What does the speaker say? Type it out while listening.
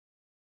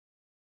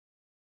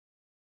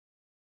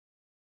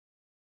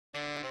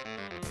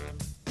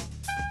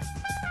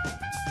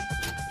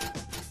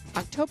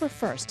October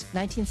 1st,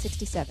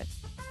 1967,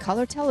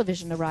 color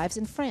television arrives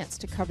in France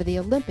to cover the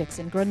Olympics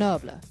in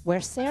Grenoble,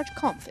 where Serge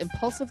Kampf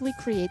impulsively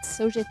creates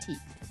Sogeti,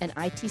 an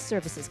IT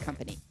services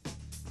company.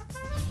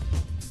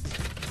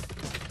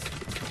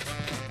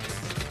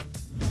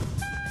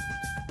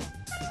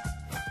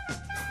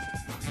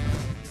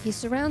 He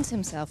surrounds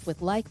himself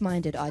with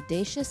like-minded,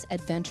 audacious,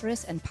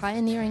 adventurous, and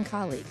pioneering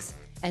colleagues,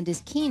 and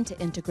is keen to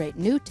integrate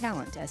new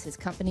talent as his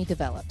company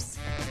develops.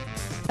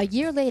 A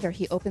year later,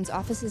 he opens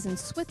offices in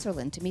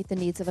Switzerland to meet the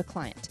needs of a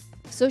client.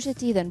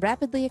 Sogeti then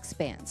rapidly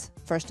expands,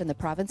 first in the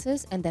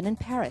provinces and then in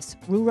Paris,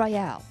 Rue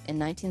Royale, in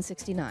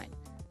 1969.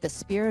 The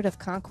spirit of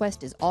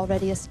conquest is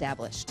already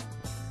established.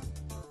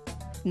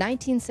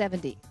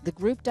 1970, the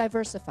group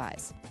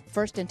diversifies,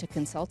 first into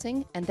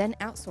consulting and then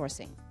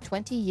outsourcing,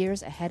 20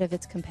 years ahead of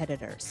its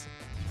competitors.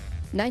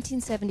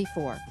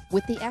 1974,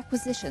 with the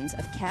acquisitions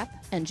of Cap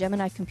and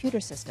Gemini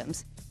Computer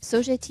Systems,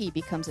 Sogeti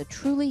becomes a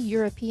truly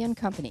European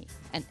company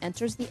and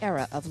enters the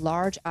era of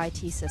large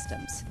IT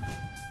systems.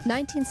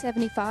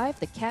 1975,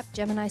 the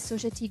Capgemini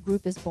Sogeti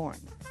Group is born.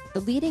 The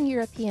leading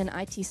European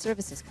IT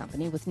services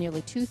company with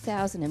nearly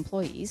 2,000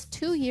 employees,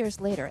 2 years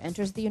later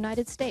enters the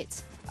United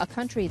States, a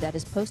country that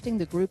is posting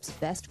the group's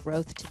best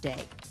growth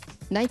today.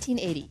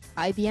 1980,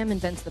 IBM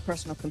invents the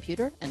personal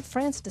computer and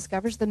France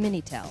discovers the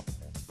Minitel.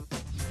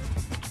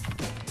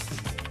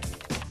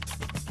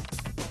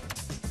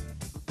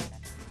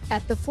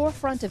 At the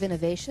forefront of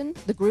innovation,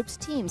 the group's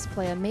teams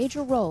play a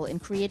major role in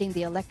creating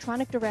the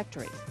electronic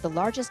directory, the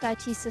largest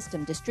IT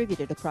system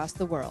distributed across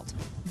the world.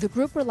 The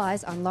group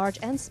relies on large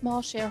and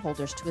small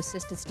shareholders to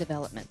assist its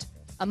development.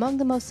 Among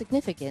the most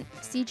significant,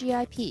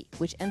 CGIP,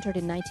 which entered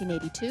in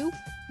 1982,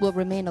 will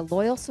remain a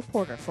loyal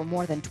supporter for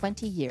more than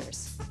 20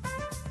 years.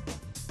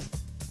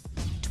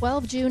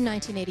 12 June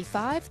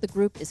 1985, the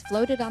group is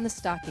floated on the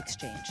stock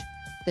exchange.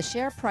 The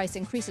share price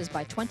increases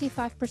by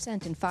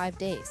 25% in 5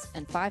 days,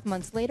 and 5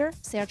 months later,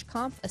 Serge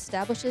Kampf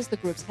establishes the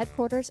group's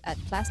headquarters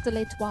at Place de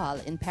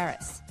l'Étoile in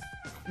Paris.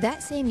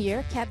 That same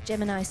year,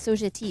 Capgemini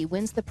Sogeti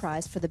wins the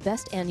prize for the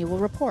best annual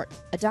report,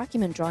 a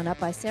document drawn up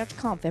by Serge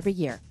Kampf every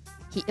year.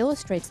 He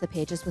illustrates the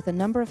pages with a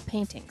number of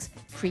paintings,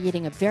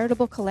 creating a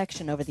veritable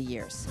collection over the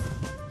years.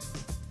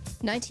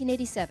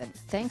 1987,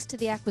 thanks to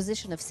the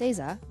acquisition of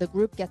CESA, the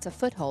group gets a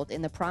foothold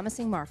in the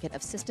promising market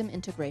of system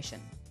integration.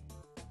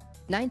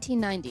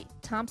 1990,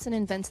 Thomson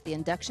invents the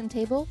induction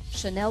table,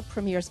 Chanel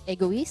premieres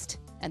Egoiste,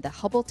 and the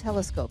Hubble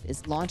telescope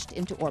is launched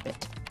into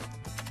orbit.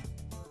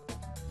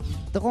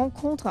 The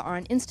rencontres are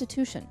an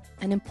institution,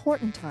 an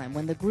important time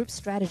when the group's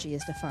strategy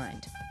is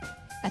defined.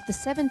 At the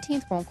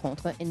 17th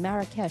rencontre in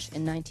Marrakesh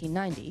in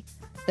 1990,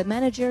 the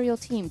managerial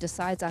team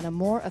decides on a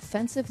more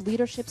offensive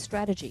leadership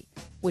strategy,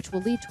 which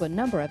will lead to a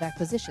number of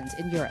acquisitions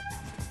in Europe.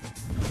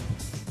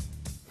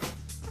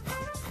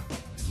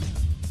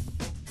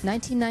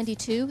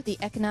 1992, the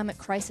economic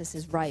crisis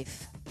is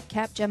rife.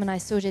 Capgemini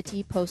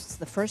Sogeti posts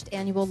the first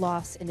annual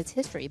loss in its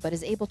history, but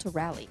is able to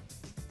rally.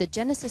 The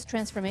Genesis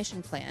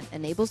transformation plan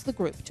enables the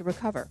group to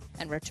recover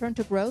and return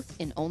to growth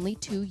in only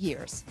 2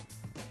 years.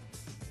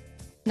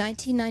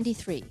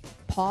 1993,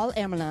 Paul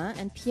Hermelin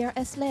and Pierre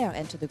Esler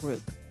enter the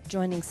group,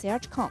 joining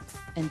Serge Kampf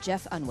and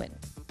Jeff Unwin.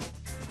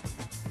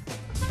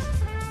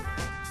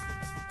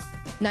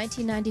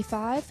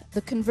 1995,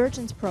 the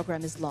Convergence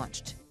program is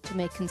launched to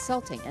make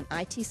consulting and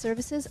IT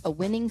services a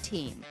winning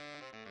team.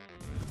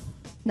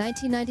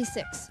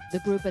 1996, the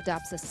group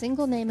adopts a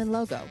single name and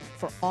logo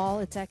for all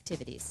its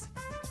activities.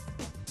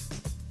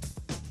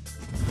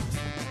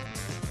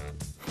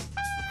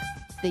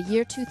 The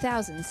year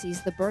 2000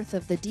 sees the birth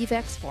of the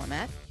DivX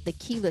format, the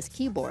keyless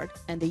keyboard,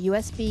 and the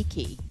USB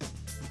key.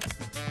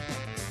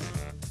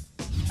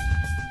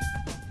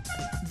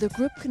 The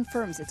group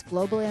confirms its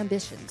global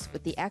ambitions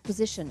with the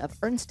acquisition of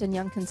Ernst &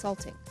 Young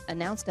Consulting,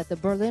 announced at the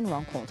Berlin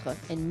Rencontre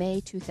in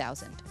May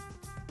 2000.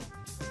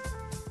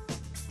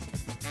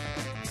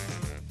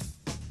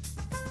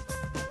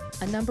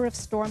 A number of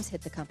storms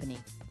hit the company.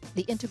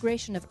 The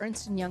integration of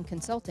Ernst & Young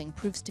Consulting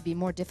proves to be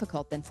more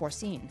difficult than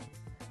foreseen.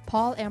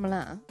 Paul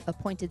Hermelin,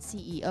 appointed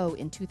CEO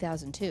in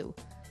 2002,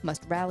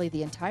 must rally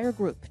the entire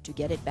group to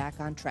get it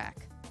back on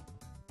track.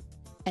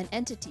 An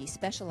entity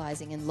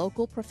specializing in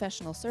local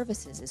professional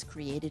services is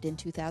created in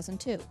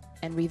 2002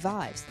 and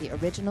revives the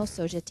original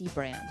Sogeti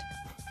brand.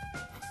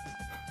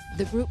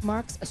 The group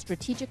marks a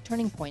strategic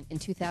turning point in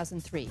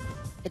 2003.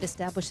 It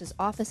establishes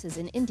offices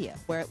in India,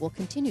 where it will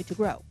continue to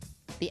grow.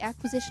 The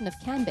acquisition of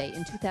Kanbei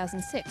in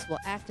 2006 will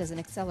act as an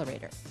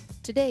accelerator.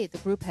 Today, the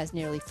group has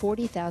nearly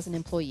 40,000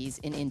 employees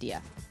in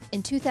India.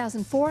 In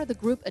 2004, the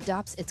group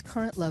adopts its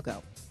current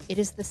logo. It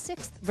is the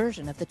 6th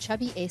version of the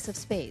chubby ace of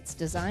spades,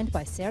 designed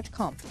by Serge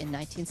Kampf in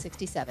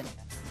 1967.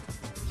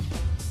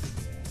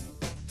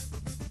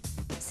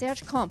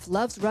 Serge Kampf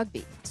loves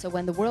rugby, so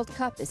when the World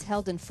Cup is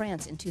held in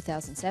France in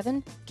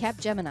 2007,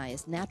 Capgemini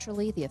is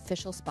naturally the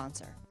official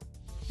sponsor.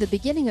 The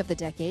beginning of the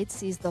decade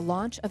sees the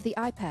launch of the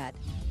iPad.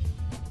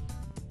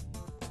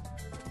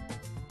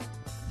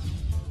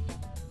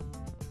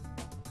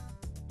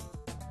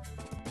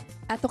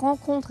 At the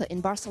Rencontre in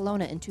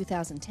Barcelona in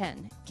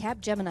 2010,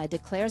 Capgemini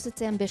declares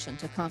its ambition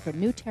to conquer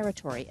new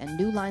territory and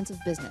new lines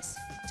of business,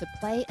 to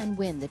play and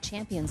win the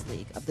Champions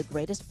League of the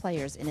greatest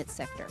players in its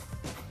sector.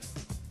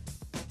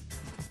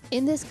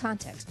 In this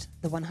context,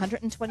 the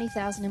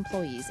 120,000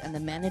 employees and the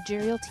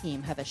managerial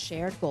team have a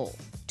shared goal: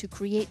 to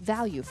create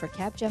value for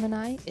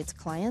Capgemini, its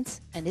clients,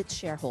 and its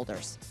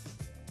shareholders.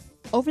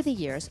 Over the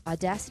years,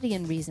 audacity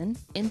and reason,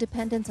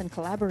 independence and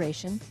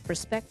collaboration,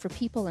 respect for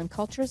people and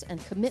cultures,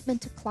 and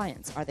commitment to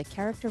clients are the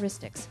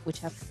characteristics which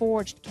have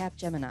forged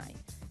Capgemini,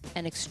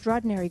 an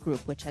extraordinary group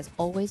which has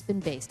always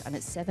been based on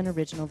its 7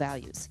 original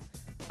values,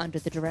 under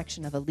the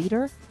direction of a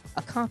leader,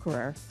 a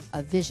conqueror,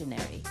 a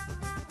visionary.